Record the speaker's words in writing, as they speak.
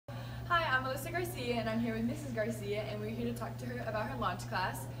Melissa Garcia, and I'm here with Mrs. Garcia, and we're here to talk to her about her launch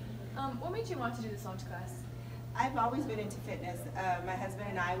class. What made you want to do this launch class? I've always been into fitness. My husband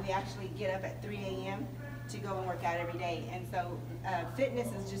and I, we actually get up at 3 a.m. to go and work out every day. And so fitness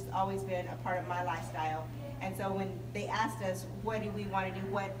has just always been a part of my lifestyle. And so when they asked us, what do we want to do,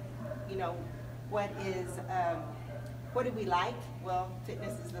 what do we like? Well,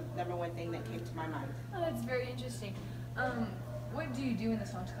 fitness is the number one thing that came to my mind. Oh, that's very interesting. What do you do in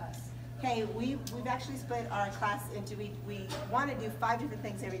this launch class? Okay, we've actually split our class into, we want to do 5 different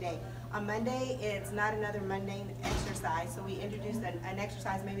things every day. On Monday, it's not another mundane exercise, so we introduce an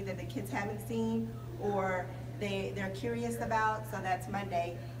exercise maybe that the kids haven't seen or they're curious about, so that's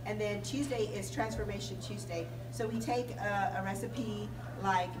Monday. And then Tuesday is Transformation Tuesday. So we take a recipe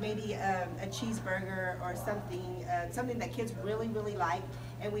like maybe a cheeseburger or something that kids really, really like,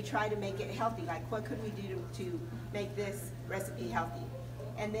 and we try to make it healthy. Like, what could we do to make this recipe healthy?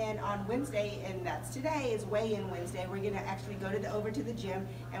 And then on Wednesday, and that's today, is weigh-in Wednesday. We're going to actually go over to the gym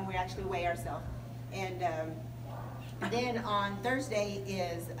and we actually weigh ourselves. And then on Thursday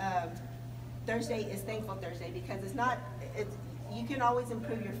is Thankful Thursday, because you can always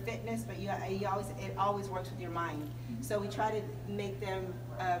improve your fitness, but it always works with your mind. So we try to make them,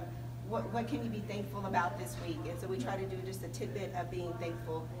 what can you be thankful about this week? And so we try to do just a tidbit of being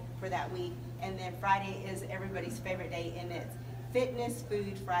thankful for that week. And then Friday is everybody's favorite day, and it's Fitness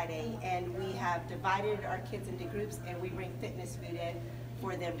Food Friday, and we have divided our kids into groups and we bring fitness food in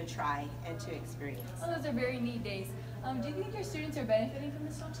for them to try and to experience. Oh, those are very neat days. Do you think your students are benefiting from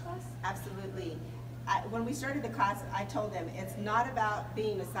this launch class? Absolutely. When we started the class, I told them it's not about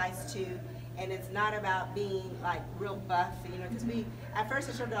being a size 2, and it's not about being like real buff, because at first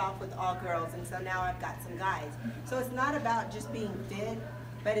I started off with all girls, and so now I've got some guys. So it's not about just being fit,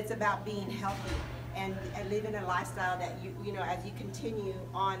 but it's about being healthy and living a lifestyle that as you continue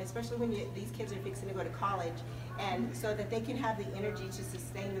on, especially when these kids are fixing to go to college, and so that they can have the energy to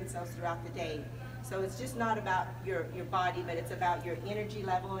sustain themselves throughout the day. So it's just not about your body, but it's about your energy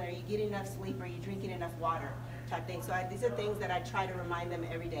level, and are you getting enough sleep, are you drinking enough water, type thing. So these are things that I try to remind them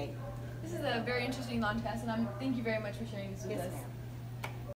every day. This is a very interesting launch class, and thank you very much for sharing this with us. Yes, ma'am.